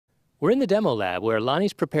We're in the demo lab where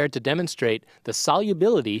Lonnie's prepared to demonstrate the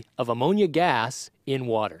solubility of ammonia gas in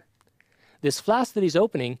water. This flask that he's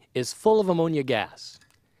opening is full of ammonia gas,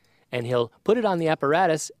 and he'll put it on the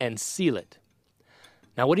apparatus and seal it.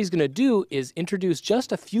 Now what he's going to do is introduce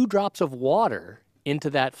just a few drops of water into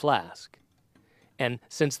that flask. And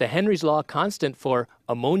since the Henry's law constant for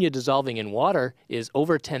ammonia dissolving in water is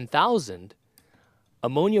over 10,000,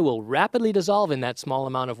 ammonia will rapidly dissolve in that small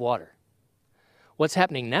amount of water. What's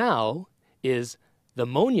happening now is the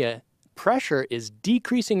ammonia pressure is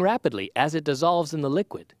decreasing rapidly as it dissolves in the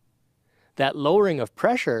liquid. That lowering of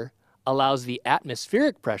pressure allows the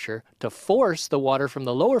atmospheric pressure to force the water from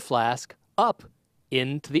the lower flask up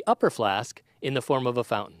into the upper flask in the form of a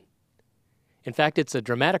fountain. In fact, it's a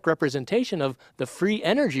dramatic representation of the free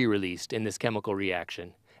energy released in this chemical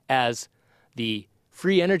reaction, as the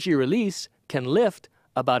free energy release can lift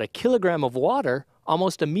about 1 kilogram of water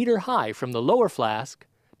almost a meter high from the lower flask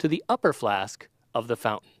to the upper flask of the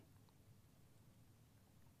fountain.